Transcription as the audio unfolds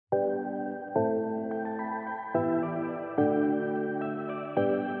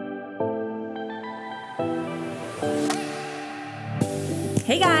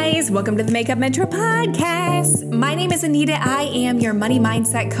Hey guys, welcome to the Makeup Mentor Podcast. My name is Anita. I am your money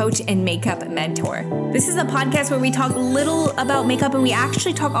mindset coach and makeup mentor. This is a podcast where we talk little about makeup and we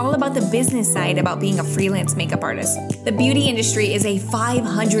actually talk all about the business side about being a freelance makeup artist. The beauty industry is a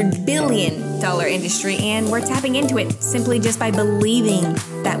 $500 billion industry and we're tapping into it simply just by believing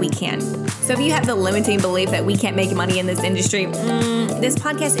that we can. So if you have the limiting belief that we can't make money in this industry, this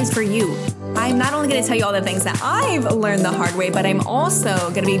podcast is for you. I'm not only going to tell you all the things that I've learned the hard way, but I'm also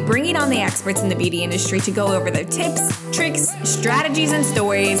going to be bringing on the experts in the beauty industry to go over their tips, tricks, strategies, and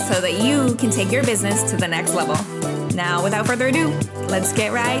stories so that you can take your business to the next level. Now, without further ado, let's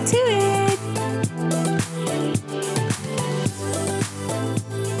get right to it.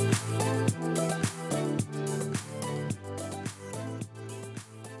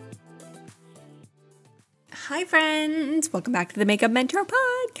 Hi friends, welcome back to the Makeup Mentor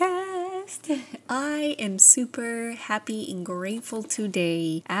Podcast. I am super happy and grateful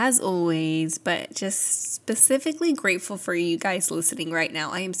today, as always, but just specifically grateful for you guys listening right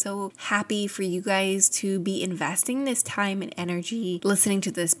now. I am so happy for you guys to be investing this time and energy listening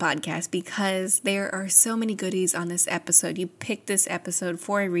to this podcast because there are so many goodies on this episode. You picked this episode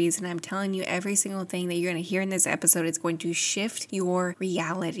for a reason. I'm telling you every single thing that you're going to hear in this episode is going to shift your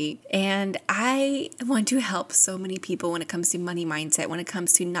reality. And I want to help so many people when it comes to money mindset, when it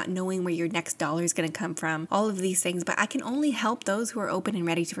comes to not knowing where your next dollar is going to come from, all of these things, but I can only help those who are open and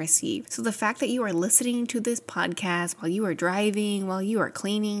ready to receive. So the fact that you are listening to this podcast while you are driving, while you are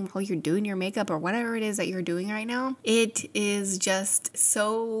cleaning, while you're doing your makeup or whatever it is that you're doing right now, it is just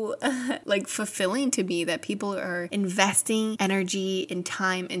so fulfilling to me that people are investing energy and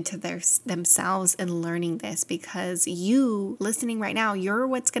time into themselves and learning this because you listening right now, you're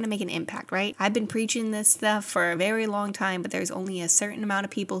what's going to make an impact, right? I've been preaching this stuff for a very long time, but there's only a certain amount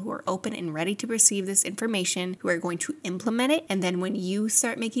of people who are open and ready to receive this information, who are going to implement it. And then when you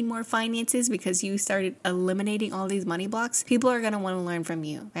start making more finances because you started eliminating all these money blocks, people are going to want to learn from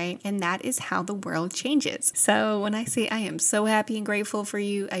you, right? And that is how the world changes. So when I say I am so happy and grateful for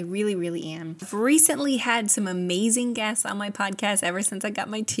you, I really, really am. I've recently had some amazing guests on my podcast ever since I got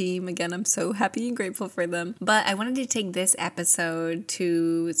my team. Again, I'm so happy and grateful for them. But I wanted to take this episode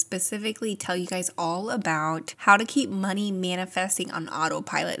to specifically tell you guys all about how to keep money manifesting on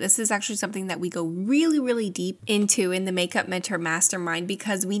autopilot. This is actually something that we go really, really deep into in the Makeup Mentor Mastermind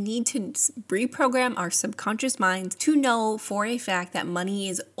because we need to reprogram our subconscious minds to know for a fact that money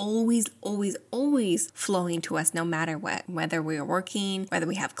is always, always, always flowing to us no matter what. Whether we are working, whether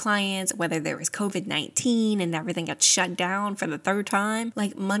we have clients, whether there is COVID-19 and everything got shut down for the third time,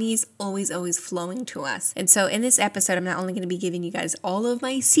 money is always, always flowing to us. And so in this episode, I'm not only going to be giving you guys all of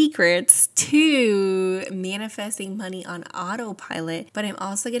my secrets to manifesting money on autopilot, but I'm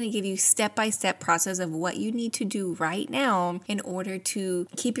also going to give you step-by-step process of what you need to do right now in order to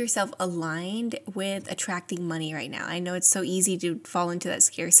keep yourself aligned with attracting money right now. I know it's so easy to fall into that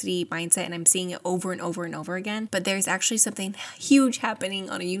scarcity mindset, and I'm seeing it over and over and over again, but there's actually something huge happening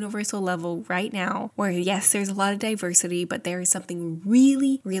on a universal level right now where, yes, there's a lot of diversity, but there is something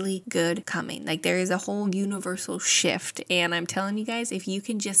really, really good coming. There is a whole universal shift, and I'm telling you guys, if you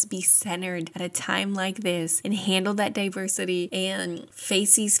can just be centered at a time like this and handle that diversity and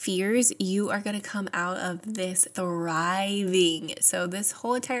face these fears, you are going to come out of this thriving. So this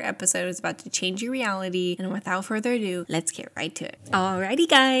whole entire episode is about to change your reality. And without further ado, let's get right to it. Alrighty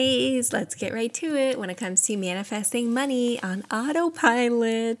guys, let's get right to it when it comes to manifesting money on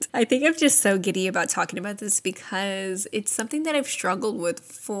autopilot. I think I'm just so giddy about talking about this because it's something that I've struggled with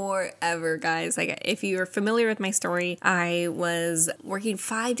forever, guys. If you're familiar with my story, I was working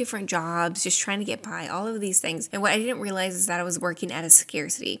 5 different jobs, just trying to get by, all of these things. And what I didn't realize is that I was working at a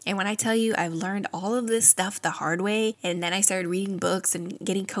scarcity. And when I tell you I've learned all of this stuff the hard way, and then I started reading books and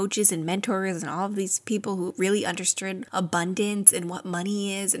getting coaches and mentors and all of these people who really understood abundance and what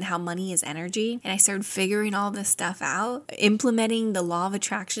money is and how money is energy. And I started figuring all this stuff out, implementing the law of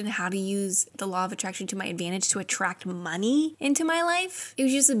attraction, how to use the law of attraction to my advantage to attract money into my life. It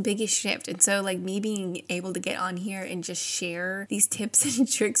was just the biggest shift. And so me being able to get on here and just share these tips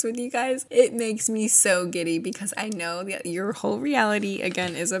and tricks with you guys, it makes me so giddy because I know that your whole reality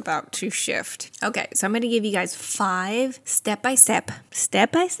again is about to shift. Okay, so I'm going to give you guys 5 step-by-step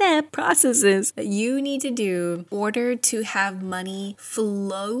processes that you need to do in order to have money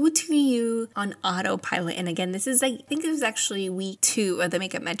flow to you on autopilot. And again, this is I think this is actually week 2 of the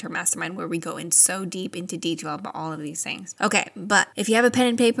Makeup Mentor Mastermind where we go in so deep into detail about all of these things. Okay, but if you have a pen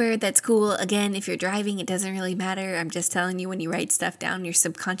and paper, that's cool. Again, if you're driving, it doesn't really matter. I'm just telling you, when you write stuff down, your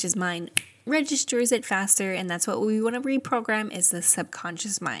subconscious mind registers it faster, and that's what we want to reprogram is the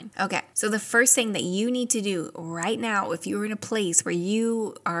subconscious mind. Okay, so the first thing that you need to do right now, if you're in a place where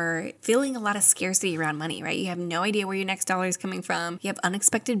you are feeling a lot of scarcity around money, right? You have no idea where your next dollar is coming from. You have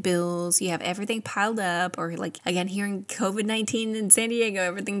unexpected bills. You have everything piled up, or like, again, here in COVID-19 in San Diego,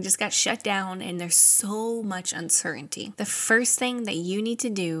 everything just got shut down and there's so much uncertainty. The first thing that you need to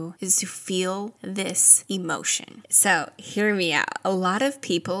do is to feel this emotion. So hear me out. A lot of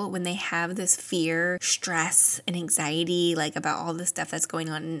people, when they have this fear, stress, and anxiety, like about all the stuff that's going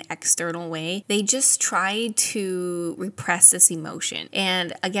on in an external way, they just try to repress this emotion.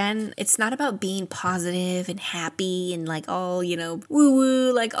 And again, it's not about being positive and happy and like all,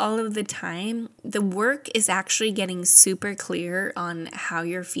 woo-woo, like all of the time. The work is actually getting super clear on how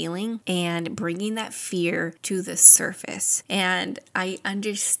you're feeling and bringing that fear to the surface. And I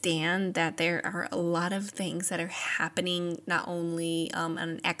understand that there are a lot of things that are happening, not only on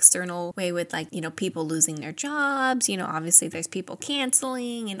an external way with like, people losing their jobs, obviously there's people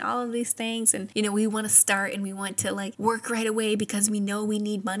canceling and all of these things. And, we want to start and we want to like work right away because we know we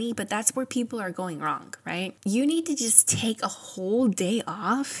need money, but that's where people are going wrong, right? You need to just take a whole day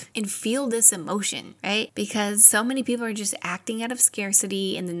off and feel this emotion, right? Because so many people are just acting out of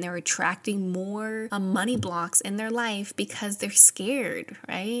scarcity and then they're attracting more money blocks in their life because they're scared,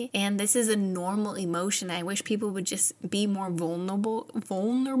 right? And this is a normal emotion. I wish people would just be more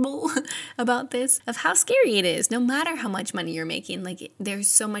vulnerable about this, of how scary it is, no matter how much money you're making. Like, there's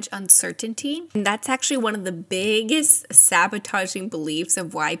so much uncertainty. And that's actually one of the biggest sabotaging beliefs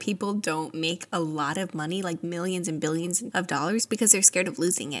of why people don't make a lot of money, like millions and billions of dollars, because they're scared of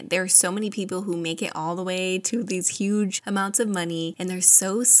losing it. There are so many people who make it all the way to these huge amounts of money, and they're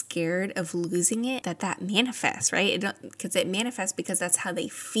so scared of losing it that manifests, right? Because it manifests because that's how they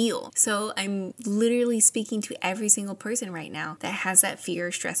feel. So I'm literally speaking to every single person right now that has that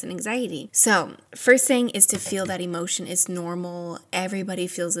fear, stress, and anxiety. So first thing is to feel that emotion. It's normal. Everybody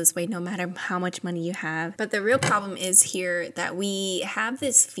feels this way, no matter how much money you have. But the real problem is here that we have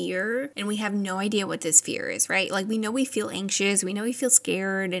this fear and we have no idea what this fear is, right? Like, we know we feel anxious, we know we feel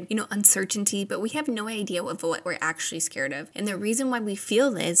scared and, uncertainty, but we have no idea of what we're actually scared of. And the reason why we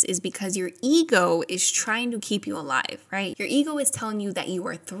feel this is because your ego is trying to keep you alive, right? Your ego is telling you that you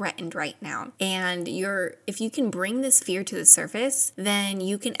are threatened right now. And if you can bring this fear to the surface, then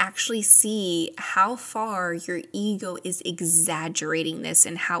you can actually see how far your ego is exaggerating this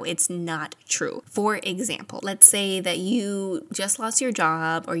and how it's not true. For example, let's say that you just lost your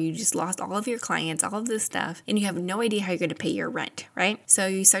job or you just lost all of your clients, all of this stuff, and you have no idea how you're going to pay your rent, right? So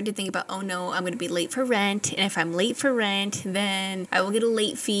you start to think about, oh no, I'm going to be late for rent. And if I'm late for rent, then I will get a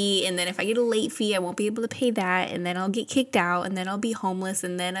late fee. And then if I get a late fee, I won't be able to pay that. And then I'll get kicked out and then I'll be homeless.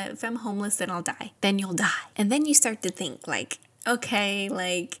 And then if I'm homeless, then I'll die. Then you'll die. And then you start to think like, okay,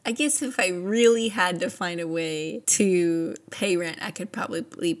 like, I guess if I really had to find a way to pay rent, I could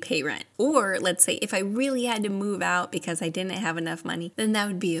probably pay rent. Or let's say if I really had to move out because I didn't have enough money, then that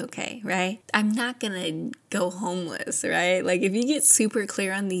would be okay, right? I'm not gonna go homeless, right? Like, if you get super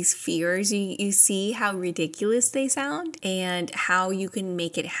clear on these fears, you see how ridiculous they sound and how you can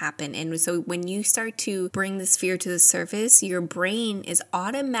make it happen. And so when you start to bring this fear to the surface, your brain is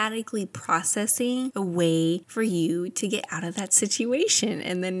automatically processing a way for you to get out of that situation.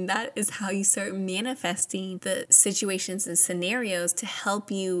 And then that is how you start manifesting the situations and scenarios to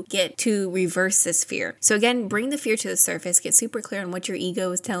help you get to reverse this fear. So again, bring the fear to the surface, get super clear on what your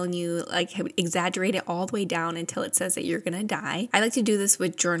ego is telling you, like exaggerate it all the way down until it says that you're gonna die. I like to do this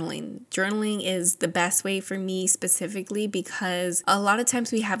with journaling. Journaling is the best way for me specifically because a lot of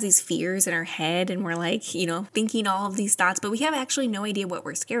times we have these fears in our head and we're like, thinking all of these thoughts, but we have actually no idea what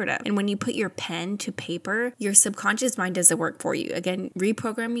we're scared of. And when you put your pen to paper, your subconscious mind does the work for you. Again,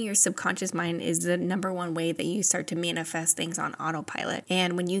 reprogramming your subconscious mind is the number one way that you start to manifest things on autopilot.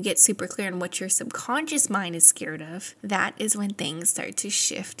 And when you get super clear on what your subconscious mind is scared of, that is when things start to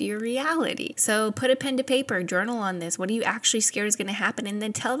shift your reality. So put a pen to paper, journal on this. What are you actually scared is going to happen? And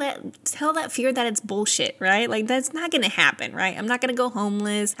then tell that fear that it's bullshit, right? Like, that's not going to happen, right? I'm not going to go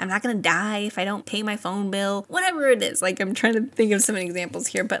homeless. I'm not going to die if I don't pay my phone bill, whatever it is. Like, I'm trying to think of some examples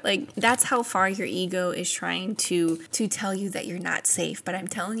here, but like, that's how far your ego is trying to tell you that you're not safe. But I'm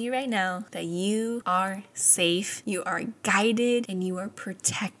telling you right now that you are safe, you are guided, and you are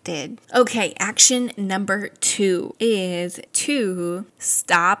protected. Okay, action number 2 is to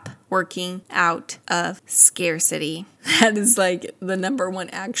stop working out of scarcity. That is like the number one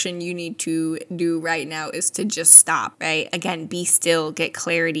action you need to do right now, is to just stop, right? Again, be still, get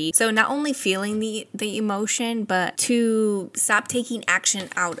clarity. So not only feeling the emotion, but to stop taking action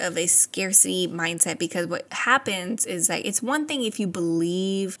out of a scarcity mindset, because what happens is like, it's one thing if you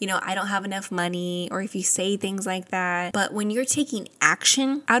believe, I don't have enough money, or if you say things like that, but when you're taking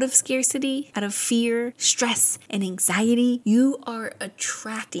action out of scarcity, out of fear, stress, and anxiety, you are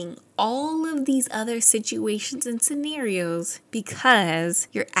attracting all of these other situations and scenarios because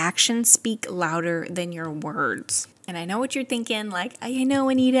your actions speak louder than your words. And I know what you're thinking, like, I know,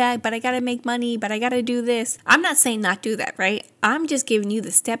 Anita, but I gotta make money, but I gotta do this. I'm not saying not do that, right? I'm just giving you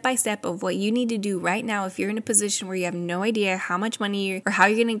the step-by-step of what you need to do right now if you're in a position where you have no idea how much money or how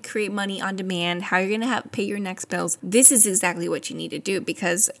you're gonna create money on demand, how you're gonna pay your next bills. This is exactly what you need to do,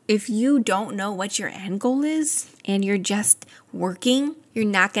 because if you don't know what your end goal is and you're just working, you're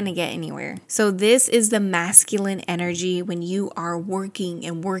not going to get anywhere. So this is the masculine energy when you are working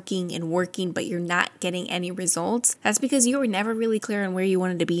and working and working, but you're not getting any results. That's because you were never really clear on where you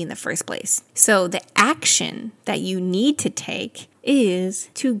wanted to be in the first place. So the action that you need to take is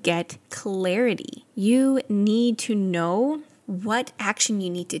to get clarity. You need to know what action you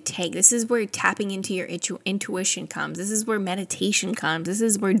need to take. This is where tapping into your intuition comes. This is where meditation comes. This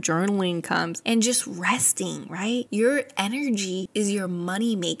is where journaling comes, and just resting, right? Your energy is your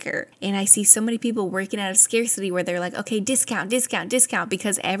money maker. And I see so many people working out of scarcity where they're like, okay, discount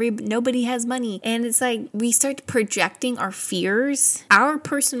because nobody has money. And it's like, we start projecting our fears, our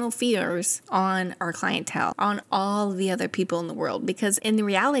personal fears, on our clientele, on all the other people in the world. Because in the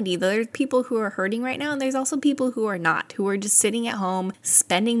reality, there's people who are hurting right now, and there's also people who are not, who are just sitting at home,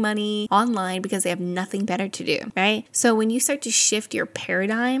 spending money online because they have nothing better to do, right? So when you start to shift your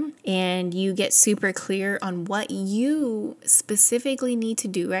paradigm and you get super clear on what you specifically need to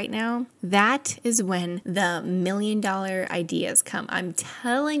do right now, that is when the $1 million ideas come. I'm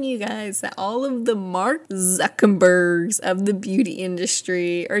telling you guys that all of the Mark Zuckerbergs of the beauty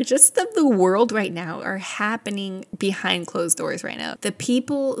industry, or just of the world right now, are happening behind closed doors right now. The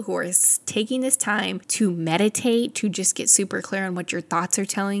people who are taking this time to meditate, to just get super clear on what your thoughts are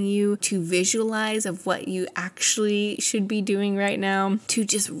telling you, to visualize of what you actually should be doing right now, to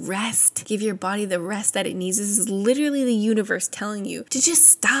just rest, give your body the rest that it needs. This is literally the universe telling you to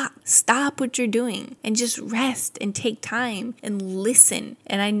just stop what you're doing and just rest and take time and listen.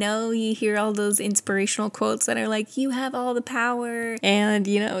 And I know you hear all those inspirational quotes that are like, you have all the power and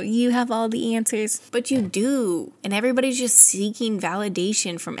you have all the answers, but you do. And everybody's just seeking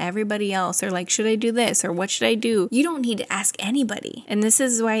validation from everybody else, or like, should I do this, or what should I do? You don't need to ask anybody. And this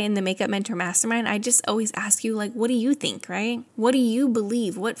is why in the Makeup Mentor Mastermind, I just always ask you, like, what do you think, right? What do you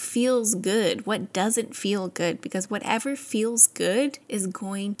believe? What feels good? What doesn't feel good? Because whatever feels good is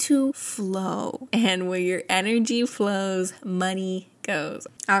going to flow. And where your energy flows, money goes.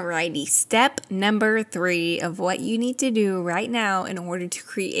 Alrighty, step number 3 of what you need to do right now in order to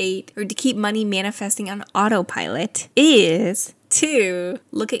create or to keep money manifesting on autopilot is to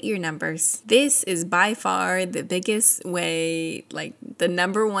look at your numbers. This is by far the biggest way, like the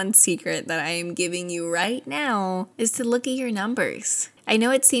number one secret that I am giving you right now, is to look at your numbers. I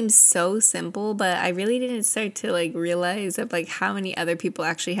know it seems so simple, but I really didn't start to realize of how many other people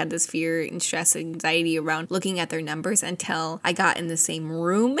actually had this fear and stress and anxiety around looking at their numbers until I got in the same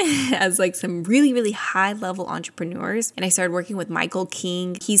room as some really, really high level entrepreneurs. And I started working with Michael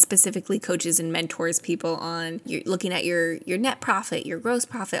King. He specifically coaches and mentors people on looking at your net profit, your gross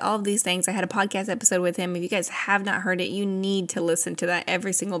profit, all of these things. I had a podcast episode with him. If you guys have not heard it, you need to listen to that.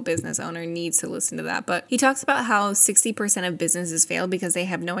 Every single business owner needs to listen to that. But he talks about how 60% of businesses fail because they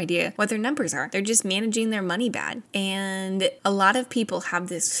have no idea what their numbers are. They're just managing their money bad. And a lot of people have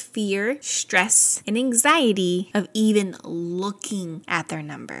this fear, stress, and anxiety of even looking at their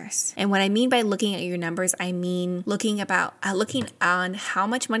numbers. And what I mean by looking at your numbers, I mean looking on how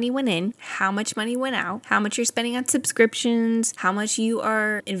much money went in, how much money went out, how much you're spending on subscriptions, how much you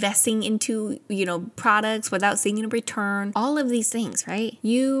are investing into, products without seeing a return, all of these things, right?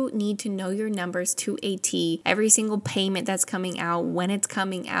 You need to know your numbers to a T. Every single payment that's coming out, when it's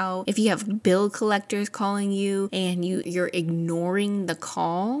coming out. If you have bill collectors calling you and you're ignoring the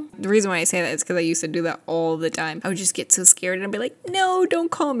call. The reason why I say that is because I used to do that all the time. I would just get so scared and I'd be like, no, don't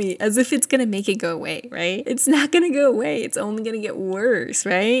call me, as if it's gonna make it go away, right? It's not gonna go away. It's only gonna get worse,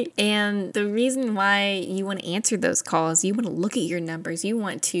 right? And the reason why you want to answer those calls, you want to look at your numbers, you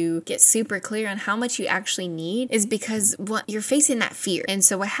want to get super clear on how much you actually need, is because you're facing that fear. And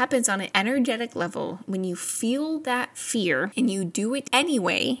so what happens on an energetic level, when you feel that fear and you do do it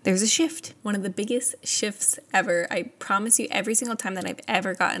anyway, there's a shift. One of the biggest shifts ever. I promise you, every single time that I've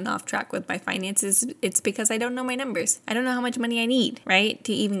ever gotten off track with my finances, it's because I don't know my numbers. I don't know how much money I need, right,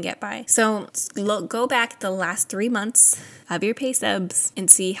 to even get by. So go back the last 3 months of your pay stubs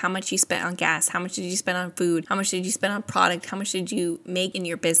and see how much you spent on gas, how much did you spend on food, how much did you spend on product, how much did you make in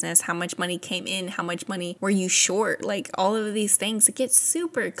your business, how much money came in, how much money were you short, like all of these things. It gets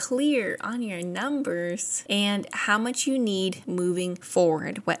super clear on your numbers and how much you need moving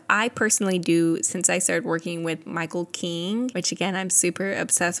forward. What I personally do since I started working with Michael King, which again, I'm super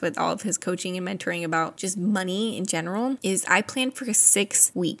obsessed with all of his coaching and mentoring about just money in general, is I plan for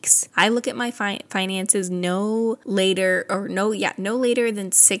 6 weeks. I look at my finances no later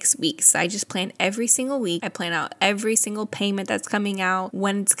than 6 weeks. I just plan every single week. I plan out every single payment that's coming out,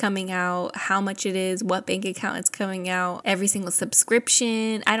 when it's coming out, how much it is, what bank account it's coming out, every single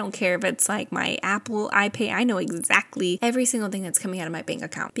subscription. I don't care if it's like my Apple iPay. I know exactly every single thing that's coming out of my bank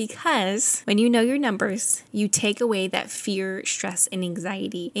account, because when you know your numbers, you take away that fear, stress, and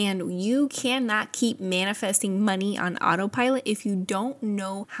anxiety. And you cannot keep manifesting money on autopilot if you don't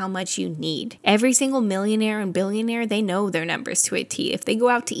know how much you need. Every single millionaire and billionaire, they know their numbers to a T. If they go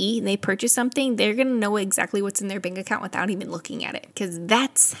out to eat and they purchase something, they're going to know exactly what's in their bank account without even looking at it, because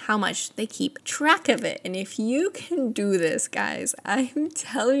that's how much they keep track of it. And if you can do this, guys, I'm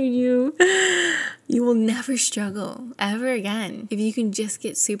telling you, you will never struggle ever again if you can just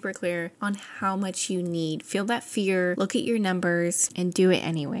get super clear on how much you need. Feel that fear, look at your numbers, and do it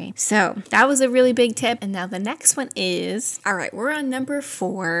anyway. So that was a really big tip. And now the next one is, all right, we're on number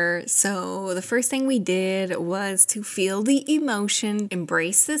 4. So the first thing we did was to feel the emotion,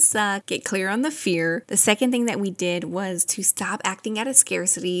 embrace the suck, get clear on the fear. The second thing that we did was to stop acting out of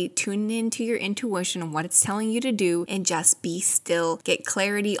scarcity, tune into your intuition and what it's telling you to do, and just be still. Get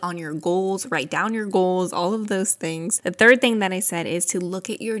clarity on your goals, write down your goals, all of those things. The third thing that I said is to look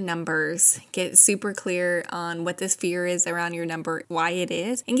at your numbers, get super clear on what this fear is around your number, why it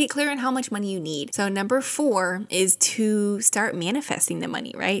is, and get clear on how much money you need. So number 4 is to start manifesting the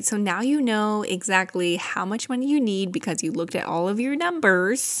money, right? So now you know exactly how much money you need because you looked at all of your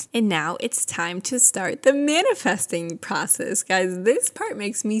numbers, and now it's time to start the manifesting process. Guys, this part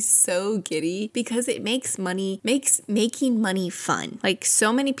makes me so giddy because it makes making money fun. Like,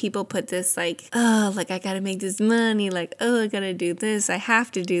 so many people put this like, oh, like I gotta make this money, like, oh, I gotta do this, I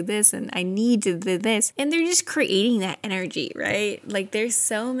have to do this, and I need to do this. And they're just creating that energy, right? Like, there's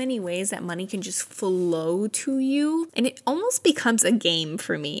so many ways that money can just flow to you, and it almost becomes a game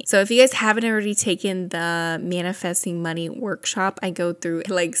for me. So if you guys haven't already taken the manifesting money workshop, I go through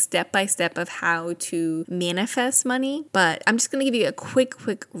like step by step of how to manifest money, but I'm just gonna give you a quick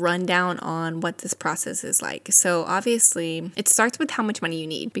rundown on what this process is like. So obviously it starts with how much money you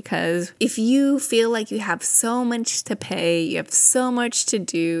need, because if you feel like you have so much to pay, you have so much to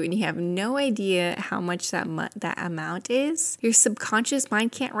do, and you have no idea how much that amount is, your subconscious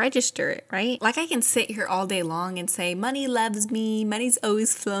mind can't register it, right? Like, I can sit here all day long and say, money loves me, money's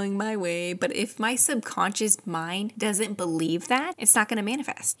always flowing my way, but if my subconscious mind doesn't believe that, it's not going to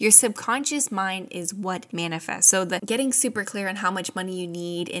manifest. Your subconscious mind is what manifests. So the getting super clear on how much money you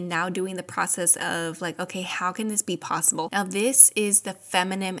need, and now doing the process of like, okay, how can this be possible? Now, this is the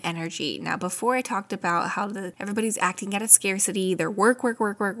feminine energy. Now, before I talked about how everybody's acting out of scarcity, they're work.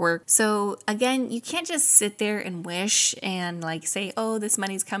 So again, you can't just sit there and wish and like say, oh, this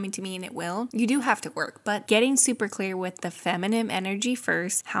money's coming to me, and it will. You do have to work, but getting super clear with the feminine energy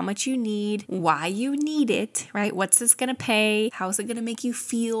first, how much you need, why you need it, right? What's this going to pay? How's it going to make you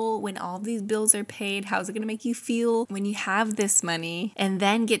feel when all these bills are paid? How's it going to make you feel when you have this money? And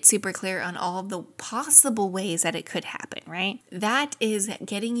then get super clear on all of the possible ways that it could happen, right? That is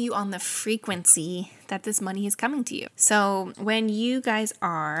getting you on the frequency that this money is coming to you. So when you guys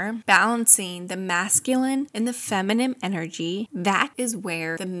are balancing the masculine and the feminine energy, that is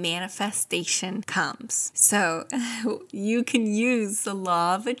where the manifestation comes. So you can use the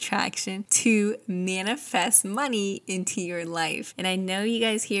law of attraction to manifest money into your life. And I know you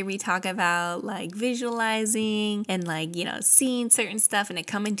guys hear me talk about like visualizing and like, seeing certain stuff and it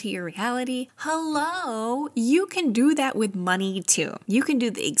come into your reality. Hello, you can do that with money too. You can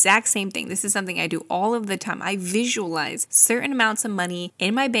do the exact same thing. This is something I do all of the time. I visualize certain amounts of money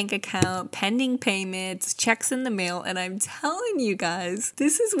in my bank account, pending payments, checks in the mail, and I'm telling you guys,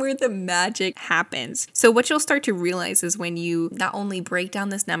 this is where the magic happens. So what you'll start to realize is when you not only break down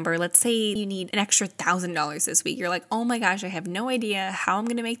this number, let's say you need an extra $1,000 this week. You're like, oh my gosh, I have no idea how I'm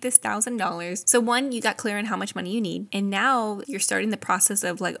going to make this $1,000. So one, you got clear on how much money you need. And now you're starting the process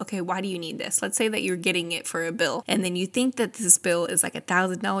of like, okay, why do you need this? Let's say that you're getting it for a bill. And then you think that this bill is like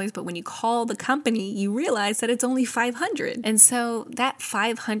 $1,000, but when you call the company, you realize that it's only $500. And so that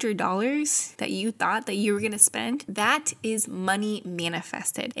 $500 that you thought that you were going to spend, that is money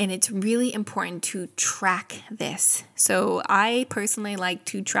manifested. And it's really important to track this. So I personally like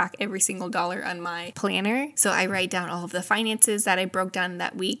to track every single dollar on my planner. So I write down all of the finances that I broke down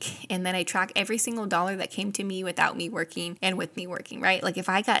that week. And then I track every single dollar that came to me without me working and with me working, right? Like if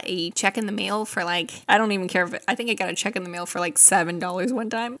I got a check in the mail for like, I don't even care I think I got a check in the mail for like $7 one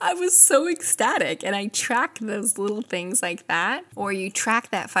time. I was so ecstatic. And I track those little things like that. Or you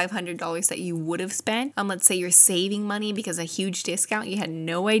track that $500 that you would have spent. Let's say you're saving money because a huge discount you had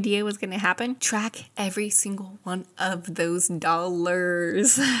no idea was going to happen. Track every single one of those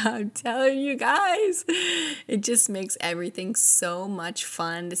dollars. I'm telling you guys, it just makes everything so much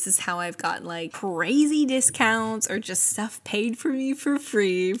fun. This is how I've gotten like crazy discounts or just stuff paid for me for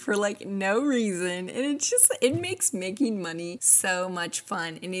free for like no reason. And it makes making money so much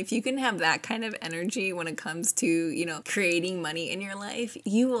fun. And if you can have that kind of energy when it comes to, creating money in your life,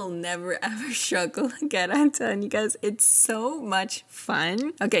 you will never ever struggle again. I'm telling you guys, it's so much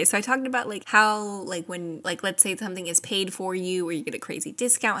fun. Okay, so I talked about like how when let's say something is paid for you or you get a crazy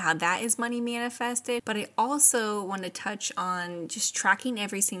discount, how that is money manifested. But I also want to touch on just tracking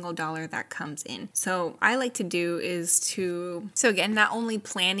every single dollar that comes in. So I like to do is so again, not only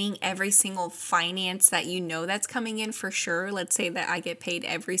planning every single finance that that's coming in for sure. Let's say that I get paid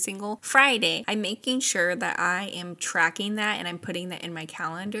every single Friday. I'm making sure that I am tracking that and I'm putting that in my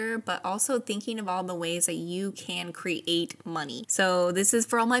calendar, but also thinking of all the ways that you can create money. So this is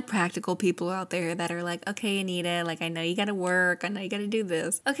for all my practical people out there that are like, okay, Anita, like I know you got to work. I know you got to do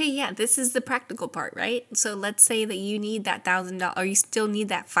this. Okay, yeah, this is the practical part, right? So let's say that you need that $1,000 or you still need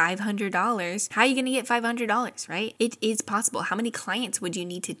that $500. How are you going to get $500, right? It is possible. How many clients would you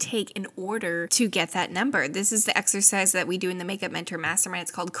need to take in order to get that number? This is the exercise that we do in the Makeup Mentor Mastermind.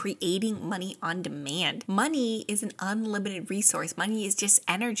 It's called creating money on demand. Money is an unlimited resource. Money is just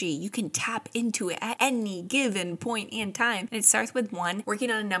energy. You can tap into it at any given point in time. And it starts with 1, working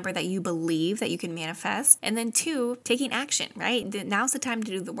on a number that you believe that you can manifest. And then 2, taking action, right? Now's the time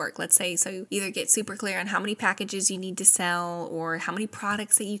to do the work. Let's say, so either get super clear on how many packages you need to sell or how many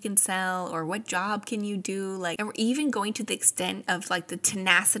products that you can sell or what job can you do, or even going to the extent of like the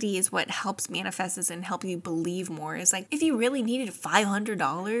tenacity is what helps manifest this and help you believe more. Is like, if you really needed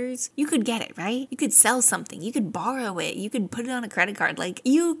 $500, you could get it, right? You could sell something, you could borrow it, you could put it on a credit card. Like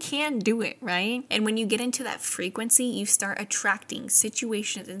you can do it, right? And when you get into that frequency, you start attracting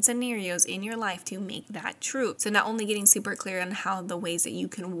situations and scenarios in your life to make that true. So not only getting super clear on how the ways that you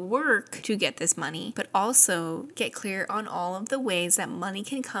can work to get this money, but also get clear on all of the ways that money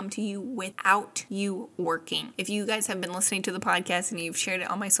can come to you without you working. If you guys have been listening to the podcast and you've shared it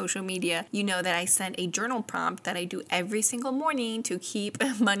on my social media, you know that I sent a journal prompt that I do every single morning to keep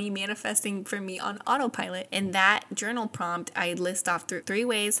money manifesting for me on autopilot. In that journal prompt, I list off 3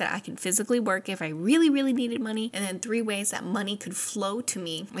 ways that I can physically work if I really, really needed money, and then 3 ways that money could flow to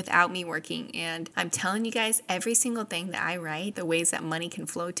me without me working. And I'm telling you guys, every single thing that I write, the ways that money can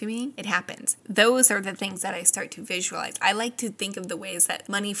flow to me, it happens. Those are the things that I start to visualize. I like to think of the ways that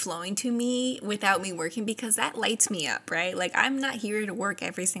money flowing to me without me working because that lights me up, right? Like I'm not here to work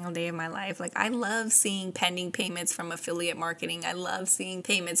every single day of my life. Like I love seeing pending payments from affiliate marketing. I love seeing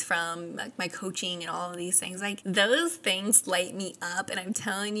payments from like my coaching and all of these things. Like those things light me up. And I'm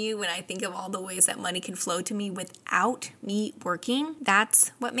telling you, when I think of all the ways that money can flow to me without me working,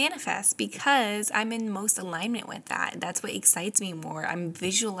 that's what manifests because I'm in most alignment with that. That's what excites me more. I'm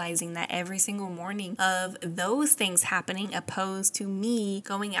visualizing that every single morning of those things happening opposed to me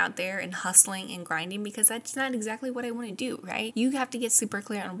going out there and hustling and grinding because that's not exactly what I want to do, right? You have to get super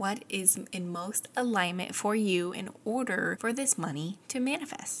clear on what is in most alignment for you in order for this money to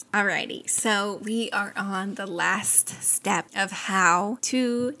manifest. Alrighty, so we are on the last step of how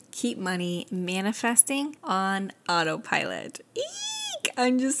to keep money manifesting on autopilot.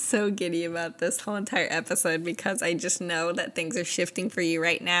 I'm just so giddy about this whole entire episode because I just know that things are shifting for you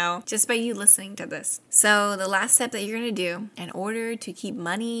right now just by you listening to this. So the last step that you're going to do in order to keep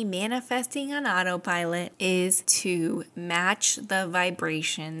money manifesting on autopilot is to match the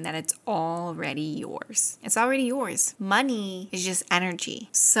vibration that it's already yours. It's already yours. Money is just energy.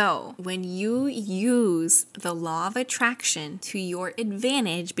 So when you use the law of attraction to your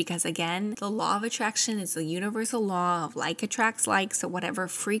advantage, because again, the law of attraction is the universal law of like attracts like, so whatever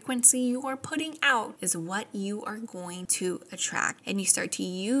frequency you are putting out is what you are going to attract. And you start to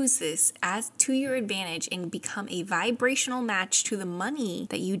use this as to your advantage manage and become a vibrational match to the money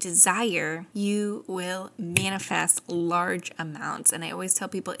that you desire, you will manifest large amounts. And I always tell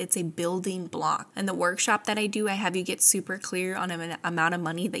people it's a building block. And the workshop that I do, I have you get super clear on an amount of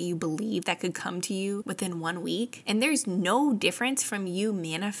money that you believe that could come to you within 1 week. And there's no difference from you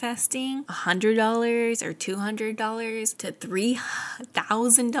manifesting $100 or $200 to $3,000,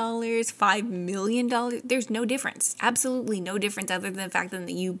 $5 million. There's no difference. Absolutely no difference other than the fact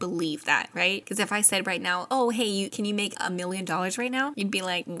that you believe that, right? Because if I said right now, oh, hey, can you make $1 million right now? You'd be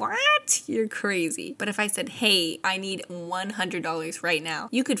like, what? You're crazy. But if I said, hey, I need $100 right now,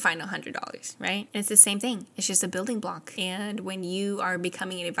 you could find $100, right? And it's the same thing. It's just a building block. And when you are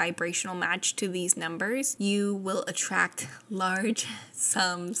becoming a vibrational match to these numbers, you will attract large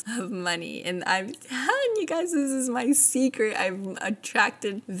sums of money. And I'm telling you guys, this is my secret. I've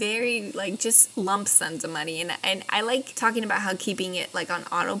attracted very just lump sums of money. And I like talking about how keeping it on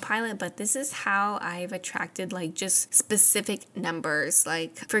autopilot, but this is how I've attracted just specific numbers.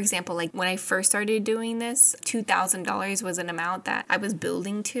 For example, when I first started doing this, $2,000 was an amount that I was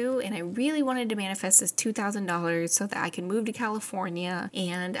building to, and I really wanted to manifest this $2,000 so that I could move to California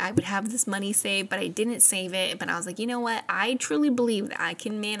and I would have this money saved, but I didn't save it. But I was like, you know what? I truly believe that I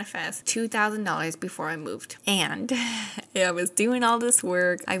can manifest $2,000 before I moved. And I was doing all this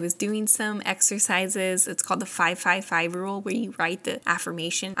work. I was doing some exercises. It's called the 555 rule, where you write the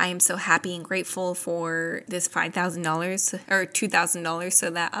affirmation. I am so happy and grateful for this $5,000 or $2,000 so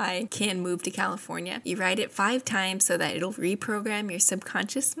that I can move to California. You write it 5 times so that it'll reprogram your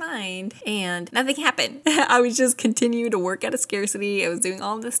subconscious mind, and nothing happened. I was just continuing to work out of scarcity. I was doing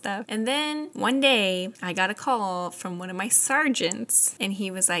all this stuff. And then one day I got a call from one of my sergeants, and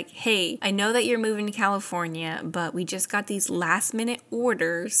he was like, hey, I know that you're moving to California, but we just got these last minute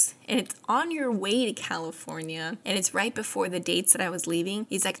orders and it's on your way to California and it's right before the dates that I was leaving.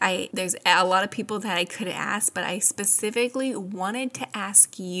 He's like, there's a lot of people that I could ask, but I specifically wanted to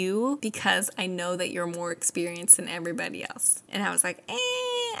ask you because I know that you're more experienced than everybody else. And I was like,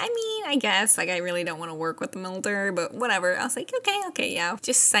 I guess, I really don't want to work with the military, but whatever. I was like, okay, yeah,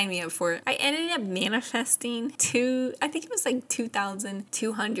 just sign me up for it. I ended up manifesting I think it was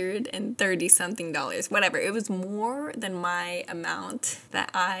 $2,230 something, whatever. It was more than my amount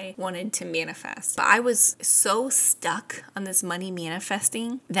that I wanted to manifest. But I was so stuck on this money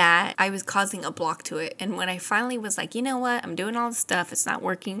manifesting that I was causing a block to it. And when I finally was like, you know what, I'm doing all this stuff, it's not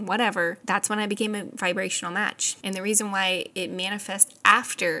working, whatever, that's when I became a vibrational match. And the reason why it manifests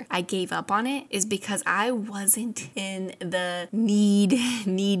after I gave up on it is because I wasn't in the need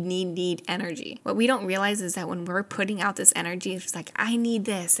energy. What we don't realize is that when we're putting out this energy, it's like, I need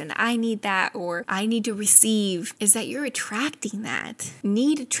this and I need that, or I need to receive, is that you're attracting that.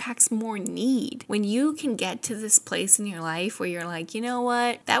 Need attracts more need. When you can get to this place in your life where you're like, you know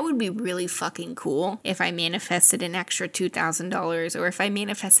what, that would be really fucking cool if I manifested an extra $2,000, or if I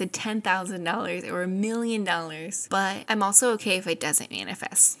manifested $10,000 or $1 million. But I'm also okay if it doesn't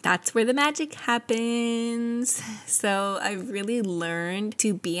manifest. That's where the magic happens. So I've really learned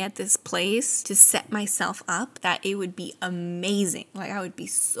to be at this place to set myself up that it would be amazing. I would be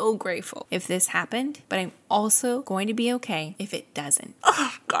so grateful if this happened, but I'm also going to be okay if it doesn't.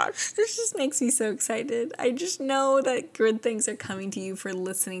 Oh gosh, this just makes me so excited. I just know that good things are coming to you for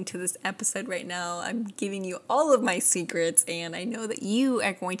listening to this episode right now. I'm giving you all of my secrets, and I know that you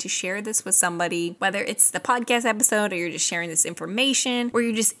are going to share this with somebody, whether it's the podcast episode or you're just sharing this information or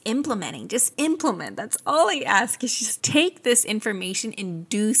you're just implementing. Just implement. That's all I ask, is just take this information and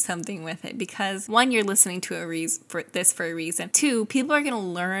do something with it, because 1, you're listening to a reason. 2, people are going to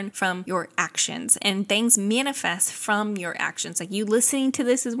learn from your actions, and things manifest from your actions. You listening to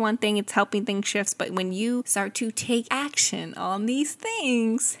this is one thing, it's helping things shift, but when you start to take action on these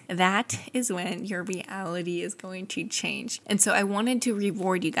things, that is when your reality is going to change. And so I wanted to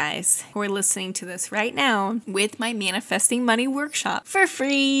reward you guys who are listening to this right now with my Manifesting Money workshop for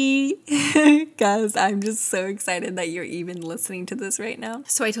free, because I'm just so excited that you're even listening to this right now.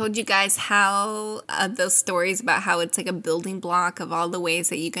 So I told you guys how those stories about how it's a building block of all the ways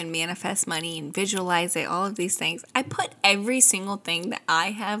that you can manifest money and visualize it, all of these things. I put every single thing that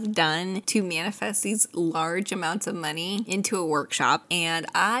I have done to manifest these large amounts of money into a workshop, and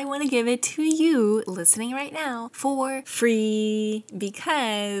I want to give it to you listening right now for free,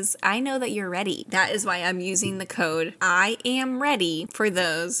 because I know that you're ready. That is why I'm using the code I am ready for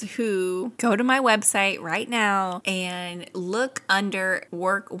those who go to my website right now and look under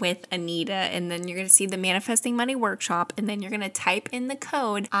Work with Anita, and then you're going to see the Manifesting Money workshop, and then you're going to type in the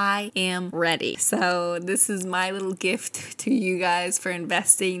code I am ready. So this is my little gift to you guys for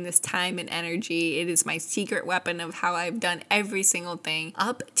investing this time and energy. It is my secret weapon of how I've done every single thing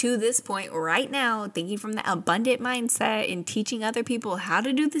up to this point right now, thinking from the abundant mindset and teaching other people how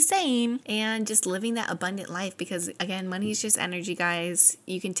to do the same and just living that abundant life. Because again, money is just energy, guys.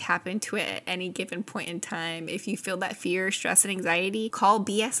 You can tap into it at any given point in time. If you feel that fear, stress, and anxiety, call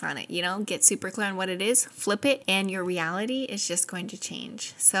BS on it, get super clear on what it is, flip it, and your reality is just going to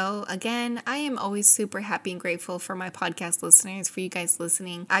change. So again, I am always super happy and grateful for my podcast listeners, for you guys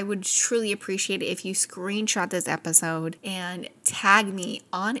listening. I would truly appreciate it if you screenshot this episode and tag me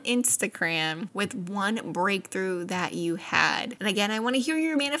on Instagram with one breakthrough that you had. And again, I want to hear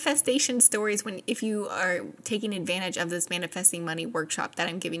your manifestation stories if you are taking advantage of this manifesting money workshop that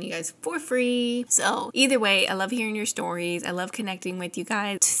I'm giving you guys for free. So either way, I love hearing your stories. I love connecting with you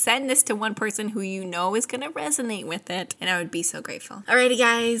guys. Send this to one person who you know is going to resonate with it, and I would be so grateful. Alrighty,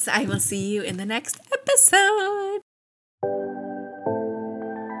 guys, I will see you in the next episode.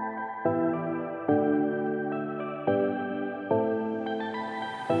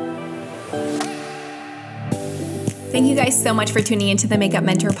 Thank you guys so much for tuning into the Makeup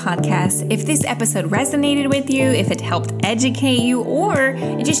Mentor podcast. If this episode resonated with you, if it helped educate you, or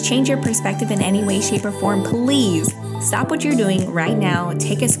it just changed your perspective in any way, shape, or form, please stop what you're doing right now,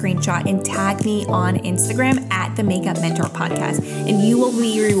 take a screenshot, and tag me on Instagram at the Makeup Mentor podcast, and you will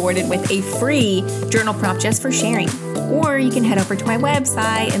be rewarded with a free journal prompt just for sharing. Or you can head over to my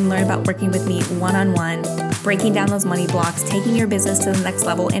website and learn about working with me one-on-one, breaking down those money blocks, taking your business to the next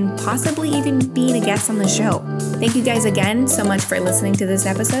level, and possibly even being a guest on the show. Thank you guys again so much for listening to this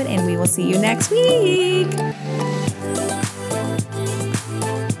episode, and we will see you next week.